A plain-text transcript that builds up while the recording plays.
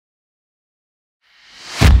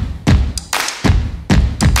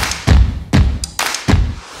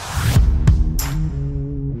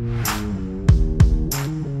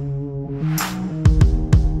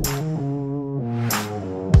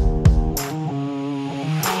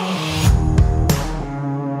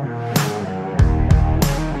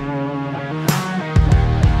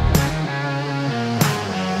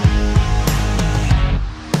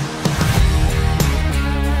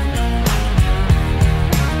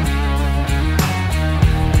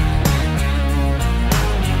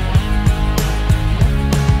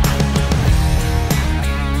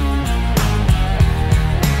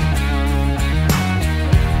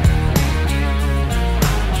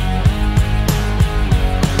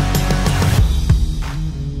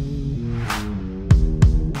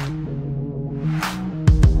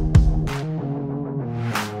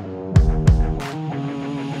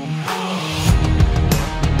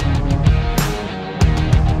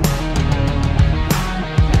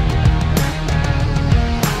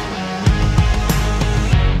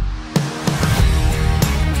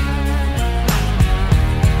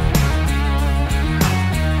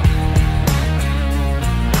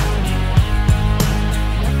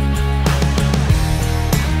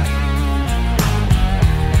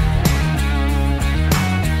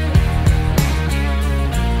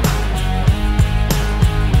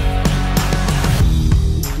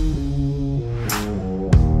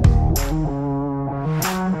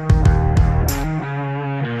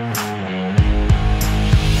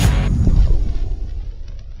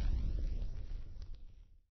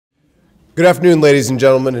Good afternoon, ladies and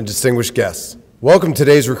gentlemen, and distinguished guests. Welcome to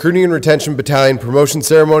today's Recruiting and Retention Battalion promotion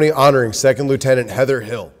ceremony honoring 2nd Lieutenant Heather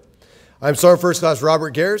Hill. I'm Sergeant First Class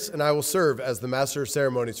Robert Garris, and I will serve as the Master of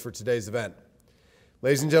Ceremonies for today's event.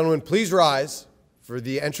 Ladies and gentlemen, please rise for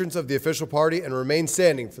the entrance of the official party and remain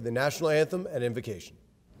standing for the national anthem and invocation.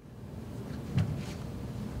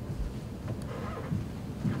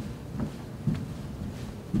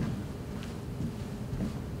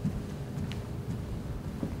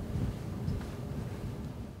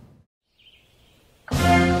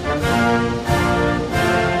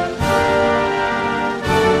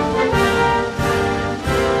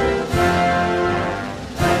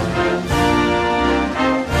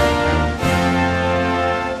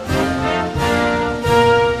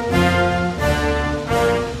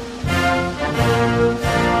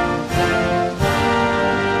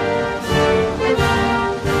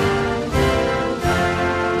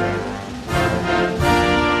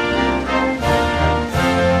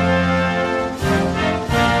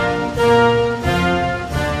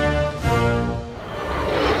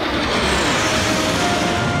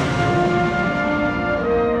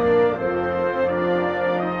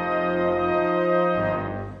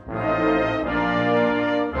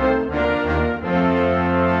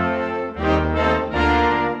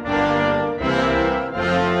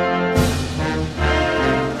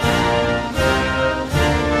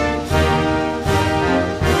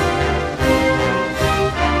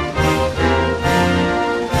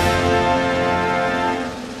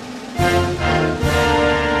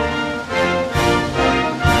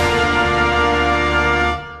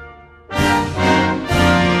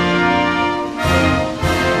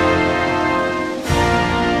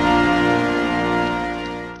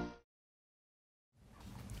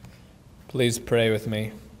 Please pray with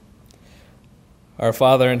me. Our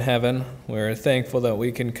Father in heaven, we're thankful that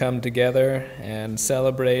we can come together and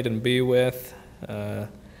celebrate and be with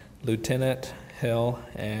Lieutenant Hill,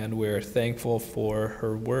 and we're thankful for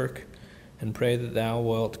her work and pray that thou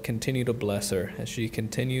wilt continue to bless her as she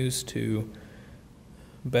continues to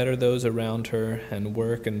better those around her and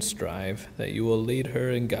work and strive, that you will lead her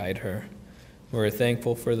and guide her. We're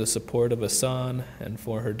thankful for the support of Asan and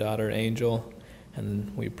for her daughter Angel,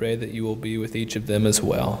 and we pray that you will be with each of them as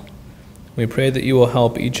well. We pray that you will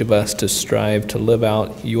help each of us to strive to live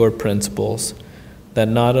out your principles that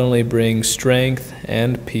not only bring strength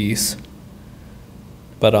and peace,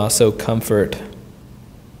 but also comfort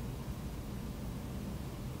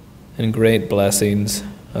and great blessings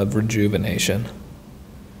of rejuvenation.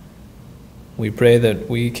 We pray that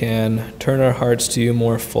we can turn our hearts to you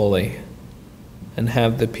more fully and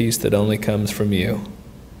have the peace that only comes from you.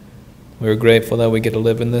 We're grateful that we get to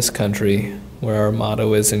live in this country where our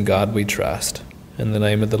motto is, "In God we trust." In the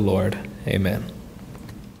name of the Lord, amen.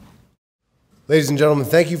 Ladies and gentlemen,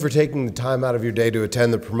 thank you for taking the time out of your day to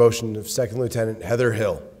attend the promotion of 2nd Lieutenant Heather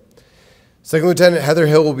Hill. 2nd Lieutenant Heather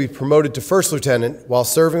Hill will be promoted to 1st Lieutenant while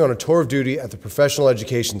serving on a tour of duty at the Professional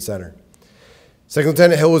Education Center. 2nd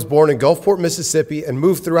Lieutenant Hill was born in Gulfport, Mississippi, and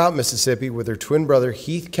moved throughout Mississippi with her twin brother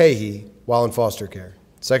Heath Cahey while in foster care.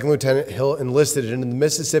 2nd Lieutenant Hill enlisted into the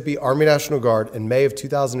Mississippi Army National Guard in May of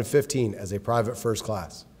 2015 as a private first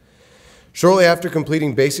class. Shortly after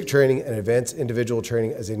completing basic training and advanced individual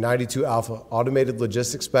training as a 92 Alpha automated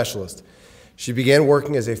logistics specialist, she began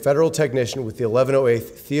working as a federal technician with the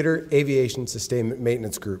 1108th Theater Aviation Sustainment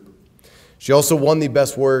Maintenance Group. She also won the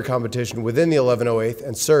Best Warrior competition within the 1108th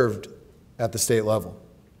and served at the state level.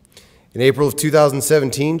 In April of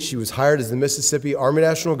 2017, she was hired as the Mississippi Army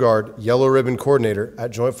National Guard Yellow Ribbon Coordinator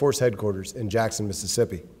at Joint Force Headquarters in Jackson,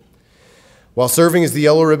 Mississippi. While serving as the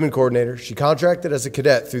Yellow Ribbon Coordinator, she contracted as a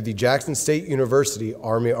cadet through the Jackson State University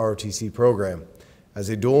Army ROTC program as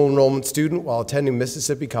a dual enrollment student while attending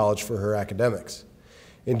Mississippi College for her academics.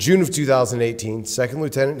 In June of 2018, 2nd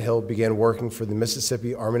Lieutenant Hill began working for the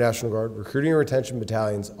Mississippi Army National Guard Recruiting and Retention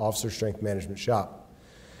Battalion's Officer Strength Management Shop.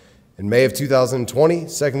 In May of 2020,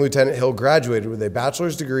 2nd Lieutenant Hill graduated with a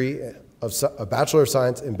bachelor's degree a Bachelor of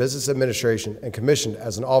Science in Business Administration and commissioned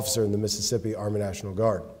as an officer in the Mississippi Army National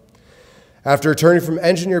Guard. After returning from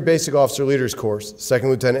Engineer Basic Officer Leaders course, 2nd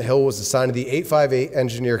Lieutenant Hill was assigned to the 858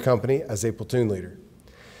 Engineer Company as a platoon leader.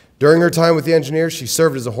 During her time with the Engineers, she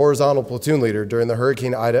served as a horizontal platoon leader during the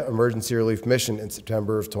Hurricane Ida emergency relief mission in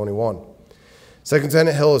September of 21. 2nd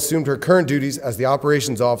Lieutenant Hill assumed her current duties as the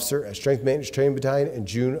Operations Officer at Strength Maintenance Training Battalion in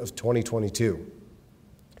June of 2022.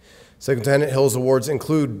 2nd Lieutenant Hill's awards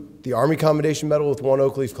include the Army Commendation Medal with 1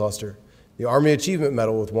 Oak Leaf Cluster, the Army Achievement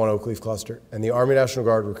Medal with 1 Oak Leaf Cluster, and the Army National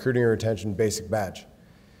Guard Recruiting and Retention Basic Badge.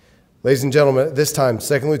 Ladies and gentlemen, at this time,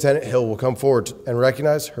 2nd Lieutenant Hill will come forward and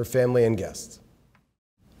recognize her family and guests.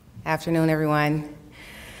 Afternoon, everyone.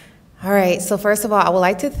 All right, so first of all, I would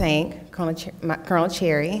like to thank Colonel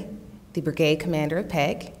Cherry, the brigade commander of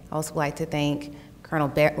PEC. I also would like to thank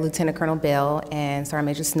Lieutenant Colonel Bell and Sergeant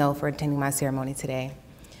Major Snow for attending my ceremony today.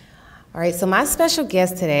 All right, so my special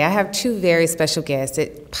guest today, I have two very special guests.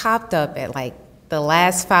 It popped up at like the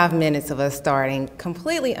last 5 minutes of us starting,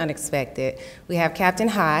 completely unexpected. We have Captain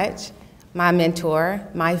Hodge, my mentor,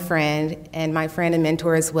 my friend and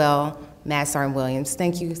mentor as well, Master Sergeant Williams.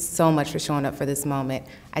 Thank you so much for showing up for this moment.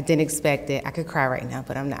 I didn't expect it. I could cry right now,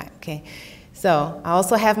 but I'm not, okay? So I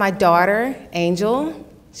also have my daughter, Angel.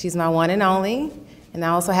 She's my one and only. And I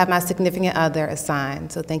also have my significant other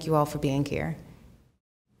assigned. So thank you all for being here.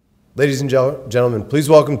 Ladies and gentlemen, please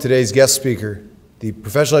welcome today's guest speaker, the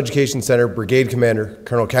Professional Education Center Brigade Commander,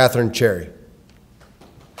 Colonel Catherine Cherry.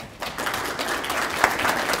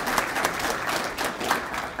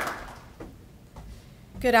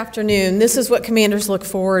 Good afternoon. This is what commanders look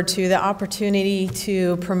forward to, the opportunity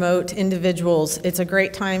to promote individuals. It's a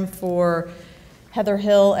great time for Heather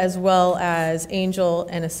Hill as well as Angel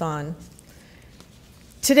and Asan.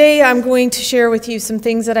 Today I'm going to share with you some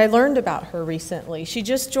things that I learned about her recently. She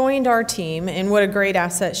just joined our team, and what a great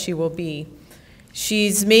asset she will be.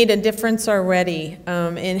 She's made a difference already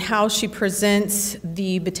in how she presents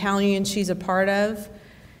the battalion she's a part of.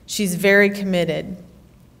 She's very committed.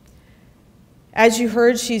 As you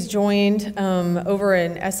heard, she's joined over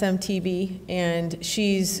in SMTB, and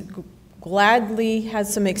she's gladly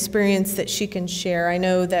has some experience that she can share. I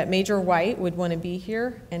know that Major White would want to be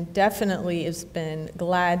here, and definitely has been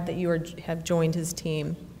glad that you have joined his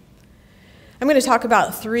team. I'm going to talk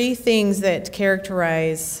about 3 things that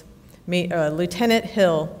characterize Lieutenant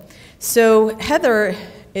Hill. So Heather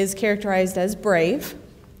is characterized as brave.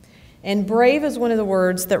 And brave is one of the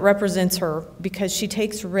words that represents her because she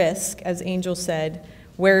takes risk, as Angel said,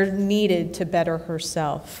 where needed to better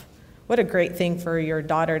herself. What a great thing for your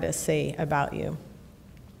daughter to say about you.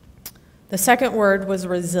 The second word was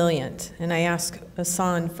resilient, and I asked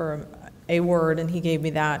Asan for a word, and he gave me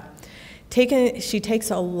that. She takes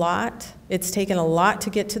a lot. It's taken a lot to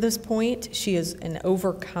get to this point. She is an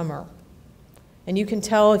overcomer. And you can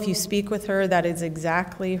tell if you speak with her, that is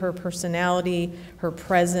exactly her personality, her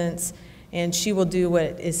presence, and she will do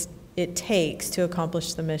what it takes to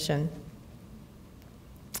accomplish the mission.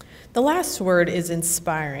 The last word is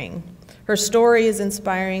inspiring. Her story is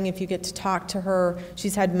inspiring if you get to talk to her.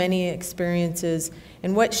 She's had many experiences,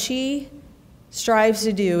 and what she strives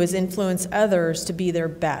to do is influence others to be their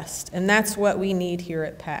best, and that's what we need here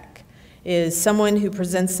at PEC, is someone who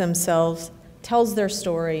presents themselves, tells their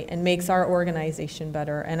story, and makes our organization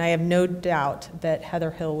better, and I have no doubt that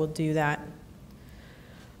Heather Hill will do that.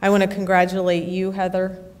 I want to congratulate you,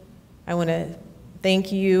 Heather. I want to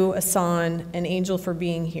thank you, Asan, and Angel for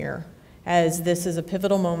being here, as this is a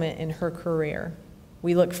pivotal moment in her career.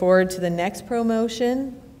 We look forward to the next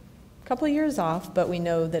promotion, a couple of years off, but we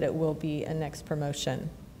know that it will be a next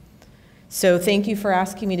promotion. So thank you for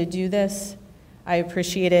asking me to do this. I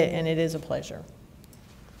appreciate it, and it is a pleasure.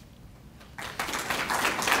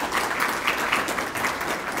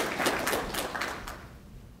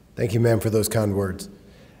 Thank you, ma'am, for those kind words.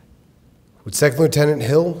 Would Second Lieutenant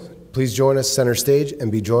Hill please join us center stage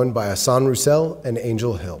and be joined by Asan Roussel and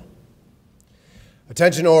Angel Hill.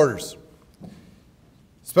 Attention orders.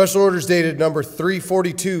 Special orders dated number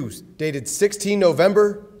 342, dated 16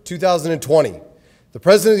 November 2020. The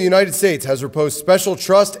President of the United States has reposed special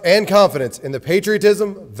trust and confidence in the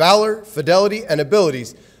patriotism, valor, fidelity, and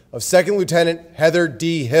abilities of Second Lieutenant Heather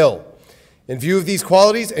D. Hill. In view of these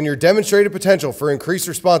qualities and your demonstrated potential for increased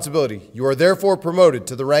responsibility, you are therefore promoted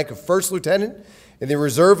to the rank of First Lieutenant in the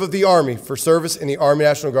Reserve of the Army for service in the Army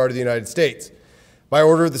National Guard of the United States. By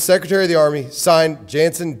order of the Secretary of the Army, signed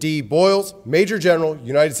Jansen D. Boyles, Major General,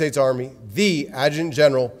 United States Army, the Adjutant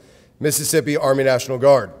General, Mississippi Army National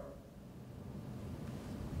Guard.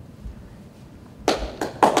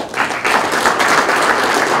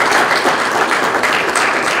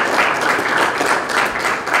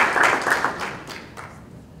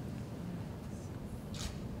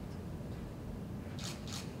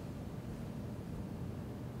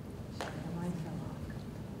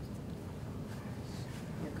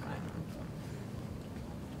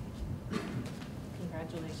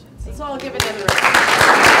 Congratulations. Let's all give another round.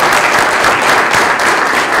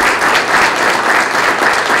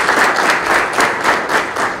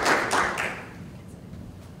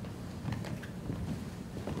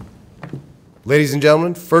 Ladies and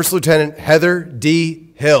gentlemen, First Lieutenant Heather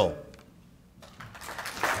D. Hill.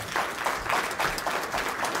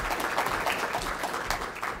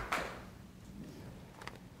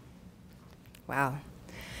 Wow.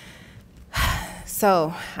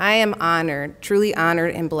 So I am honored, truly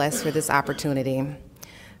honored and blessed for this opportunity.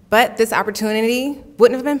 But this opportunity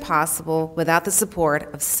wouldn't have been possible without the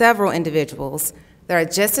support of several individuals that are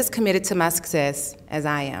just as committed to my success as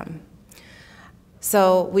I am.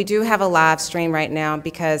 So we do have a live stream right now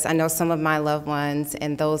because I know some of my loved ones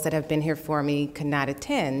and those that have been here for me could not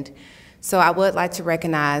attend. So I would like to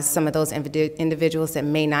recognize some of those individuals that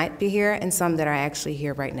may not be here and some that are actually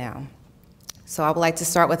here right now. So I would like to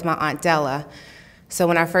start with my Aunt Della. So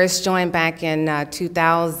when I first joined back in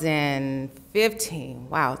 2015,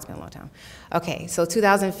 wow, it's been a long time. Okay, so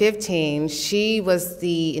 2015, she was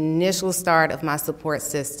the initial start of my support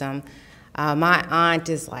system. My aunt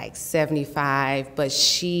is like 75, but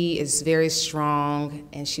she is very strong,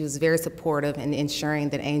 and she was very supportive in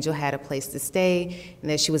ensuring that Angel had a place to stay and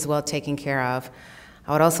that she was well taken care of.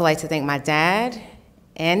 I would also like to thank my dad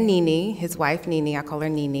and Nene, his wife Nene, I call her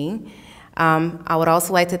Nene. I would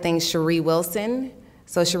also like to thank Cherie Wilson.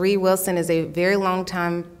 So Cherie Wilson is a very long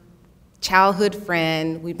time childhood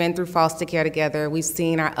friend. We've been through foster care together. We've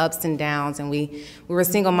seen our ups and downs, and we were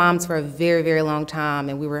single moms for a very, very long time,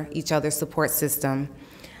 and we were each other's support system.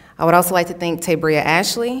 I would also like to thank Tabria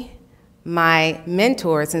Ashley, my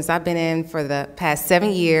mentor since I've been in for the past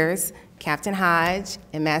 7 years, Captain Hodge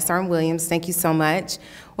and Master Sergeant Williams. Thank you so much.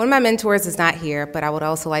 One of my mentors is not here, but I would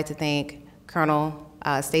also like to thank Colonel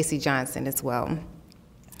Stacy Johnson as well.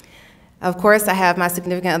 Of course, I have my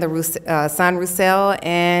significant other, son, Roussel,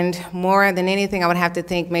 and more than anything, I would have to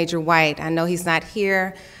thank Major White. I know he's not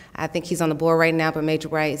here. I think he's on the board right now, but Major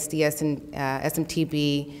White is the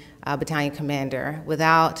SMTB Battalion Commander.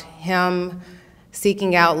 Without him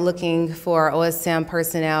seeking out, looking for OSM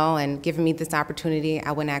personnel and giving me this opportunity,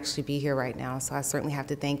 I wouldn't actually be here right now, so I certainly have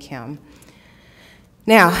to thank him.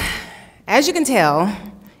 Now, as you can tell,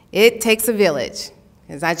 it takes a village.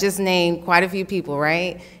 As I just named quite a few people,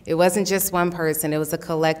 right? It wasn't just one person, it was a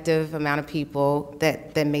collective amount of people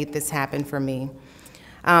that made this happen for me.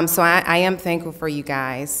 So I am thankful for you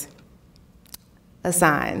guys.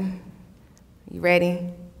 Asan, you ready?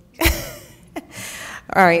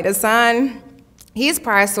 All right, Asan, he's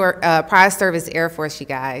prior service Air Force, you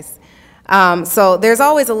guys. So there's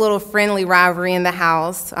always a little friendly rivalry in the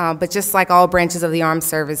house, but just like all branches of the armed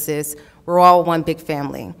services, we're all one big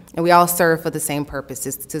family, and we all serve for the same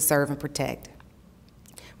purposes, to serve and protect.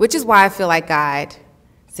 Which is why I feel like God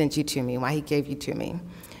sent you to me, why he gave you to me.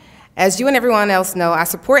 As you and everyone else know, our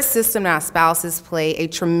support system and our spouses play a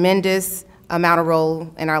tremendous amount of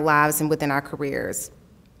role in our lives and within our careers.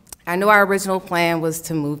 I know our original plan was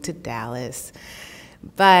to move to Dallas,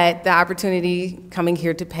 but the opportunity coming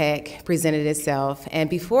here to PEC presented itself,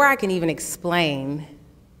 and before I can even explain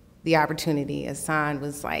the opportunity, Asan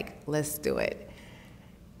was like, let's do it.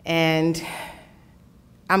 And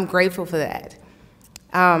I'm grateful for that.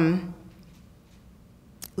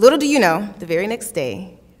 Little do you know, the very next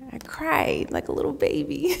day, I cried like a little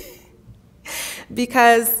baby.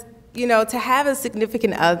 Because, you know, to have a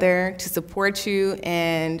significant other to support you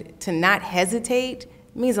and to not hesitate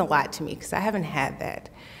means a lot to me, because I haven't had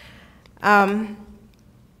that.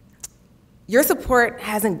 Your support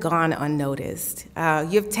hasn't gone unnoticed.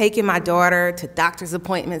 You've taken my daughter to doctor's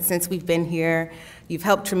appointments since we've been here. You've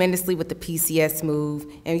helped tremendously with the PCS move,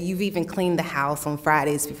 and you've even cleaned the house on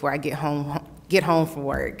Fridays before I get home from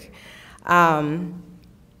work. Now,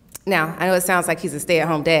 I know it sounds like he's a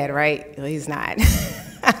stay-at-home dad, right? Well, he's not.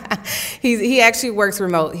 He actually works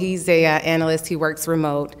remote. He's an analyst. He works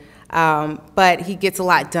remote. But he gets a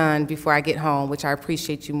lot done before I get home, which I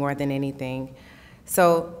appreciate you more than anything.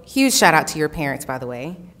 So huge shout out to your parents, by the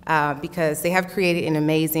way, because they have created an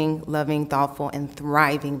amazing, loving, thoughtful, and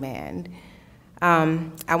thriving man.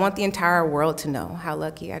 I want the entire world to know how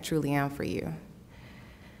lucky I truly am for you.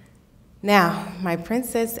 Now, my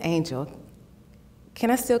princess Angel, can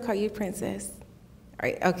I still call you princess? All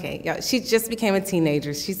right, okay, yeah, she just became a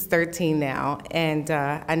teenager. She's 13 now, and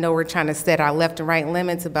I know we're trying to set our left and right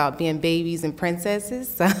limits about being babies and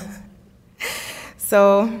princesses.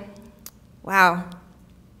 So wow,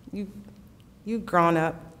 you've grown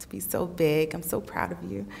up to be so big. I'm so proud of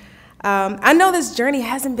you. I know this journey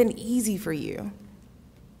hasn't been easy for you.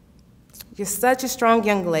 You're such a strong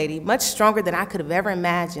young lady, much stronger than I could have ever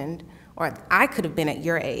imagined, or I could have been at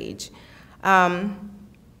your age. I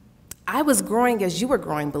was growing as you were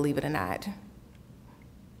growing, believe it or not.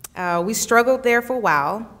 We struggled there for a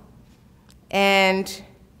while, and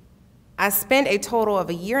I spent a total of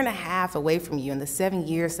 1.5 years away from you in the 7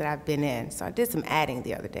 years that I've been in. So I did some adding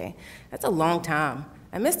the other day. That's a long time.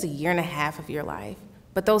 I missed 1.5 years of your life.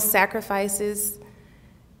 But those sacrifices,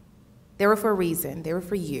 they were for a reason. They were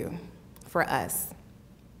for you, for us.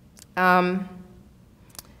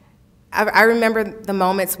 I remember the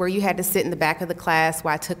moments where you had to sit in the back of the class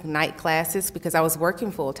while I took night classes because I was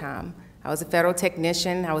working full-time. I was a federal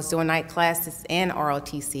technician, I was doing night classes and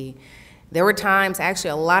ROTC. There were times,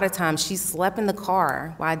 actually a lot of times, she slept in the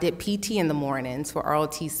car while I did PT in the mornings for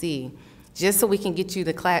ROTC, just so we can get you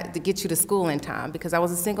to get you to school in time, because I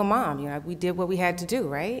was a single mom. You know, we did what we had to do,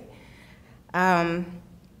 right?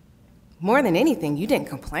 More than anything, you didn't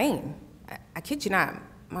complain. I kid you not.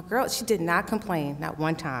 My girl, she did not complain, not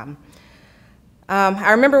one time.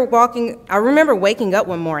 I remember waking up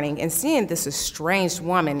one morning and seeing this estranged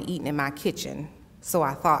woman eating in my kitchen, so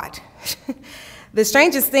I thought. The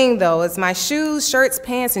strangest thing, though, is my shoes, shirts,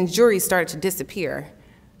 pants, and jewelry started to disappear.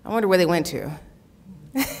 I wonder where they went to.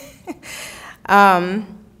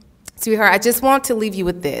 Sweetheart, I just want to leave you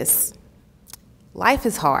with this. Life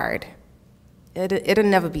is hard. It'll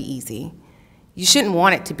never be easy. You shouldn't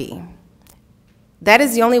want it to be. That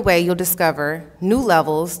is the only way you'll discover new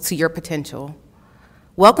levels to your potential.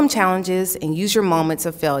 Welcome challenges and use your moments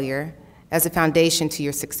of failure as a foundation to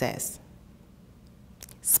your success.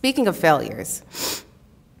 Speaking of failures,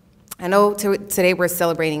 I know today we're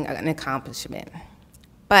celebrating an accomplishment,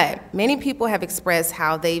 but many people have expressed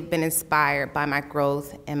how they've been inspired by my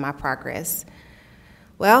growth and my progress.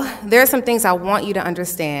 Well, there are some things I want you to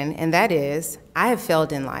understand, and that is, I have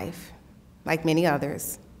failed in life, like many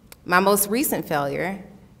others. My most recent failure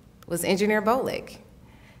was Engineer Bolick.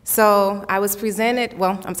 So I was presented,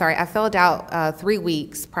 I filled out 3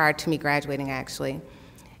 weeks prior to me graduating, actually.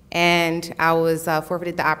 And I was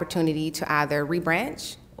forfeited the opportunity to either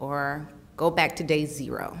rebranch or go back to day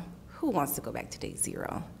zero. Who wants to go back to day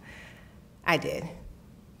zero? I did.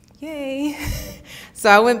 Yay. So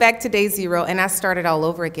I went back to day zero and I started all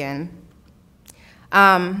over again.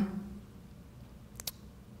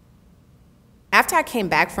 After I came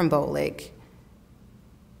back from Bolick,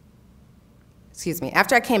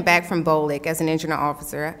 as an engineer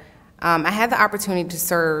officer, I had the opportunity to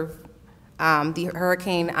serve the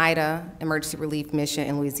Hurricane Ida Emergency Relief Mission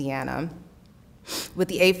in Louisiana with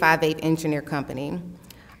the 858 Engineer Company.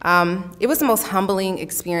 It was the most humbling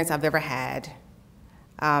experience I've ever had.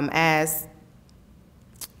 As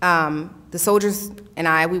the soldiers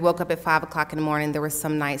and we woke up at 5 o'clock in the morning. There were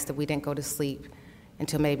some nights that we didn't go to sleep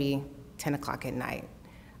until maybe 10 o'clock at night.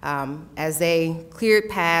 As they cleared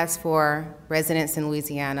paths for residents in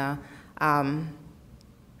Louisiana,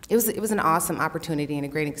 it was an awesome opportunity and a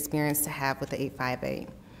great experience to have with the 858.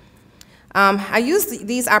 I used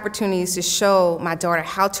these opportunities to show my daughter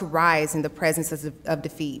how to rise in the presence of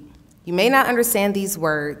defeat. You may not understand these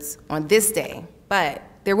words on this day, but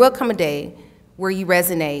there will come a day where you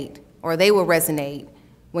resonate, or they will resonate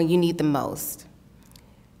when you need them most.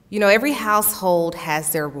 You know, every household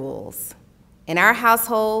has their rules. In our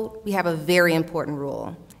household, we have a very important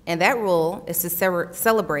rule, and that rule is to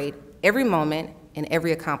celebrate every moment and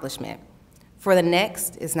every accomplishment, for the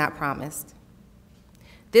next is not promised.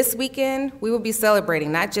 This weekend, we will be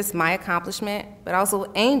celebrating not just my accomplishment, but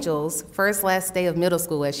also Angel's first last day of middle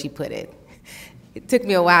school, as she put it. It took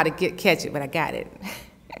me a while to catch it, but I got it.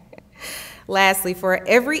 Lastly, for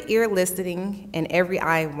every ear listening and every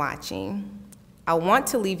eye watching, I want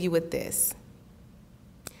to leave you with this.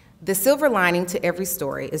 The silver lining to every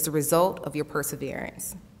story is the result of your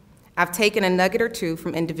perseverance. I've taken a nugget or two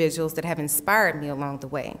from individuals that have inspired me along the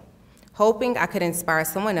way, hoping I could inspire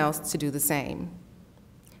someone else to do the same.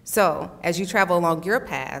 So, as you travel along your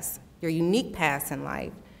paths, your unique paths in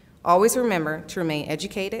life, always remember to remain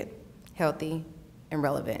educated, healthy, and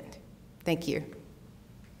relevant. Thank you.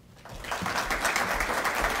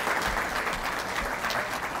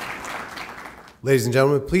 Ladies and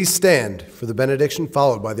gentlemen, please stand for the benediction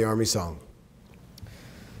followed by the Army song.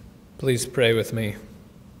 Please pray with me.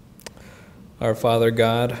 Our Father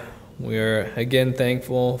God, we are again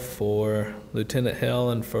thankful for Lieutenant Hill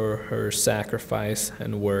and for her sacrifice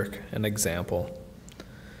and work and example.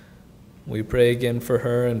 We pray again for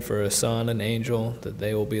her and for Hassan and Angel that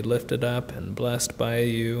they will be lifted up and blessed by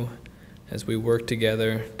you as we work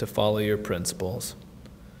together to follow your principles.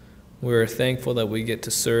 We are thankful that we get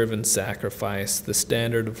to serve and sacrifice the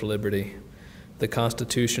standard of liberty, the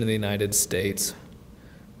Constitution of the United States,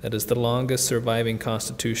 that is the longest surviving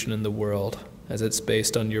constitution in the world, as it's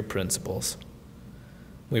based on your principles.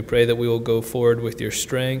 We pray that we will go forward with your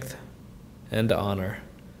strength and honor,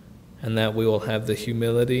 and that we will have the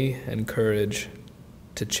humility and courage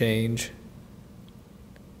to change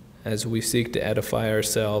as we seek to edify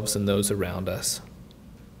ourselves and those around us,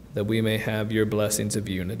 that we may have your blessings of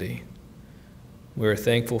unity. We are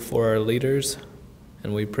thankful for our leaders,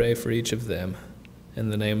 and we pray for each of them. In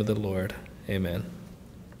the name of the Lord, amen.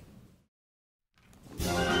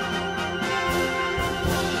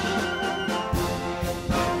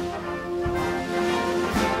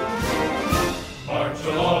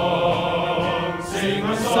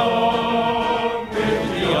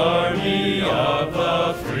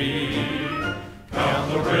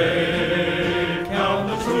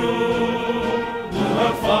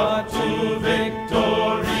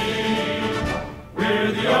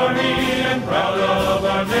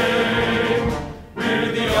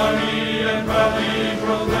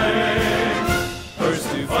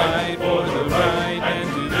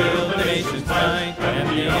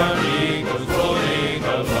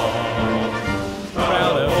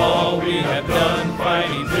 have done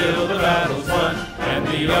fighting till the battle's won, and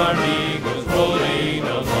the army goes rolling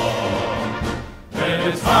along. Then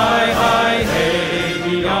it's hi, hi,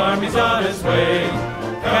 hey, the army's on its way.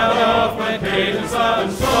 Count off my cadence loud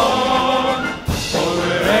and strong. For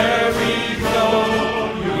wherever you go,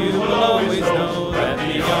 you will always know that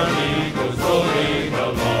the army goes rolling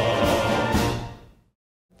along.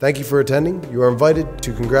 Thank you for attending. You are invited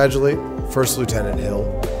to congratulate First Lieutenant Hill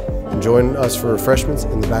and join us for refreshments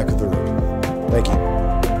in the back of the room. Thank you.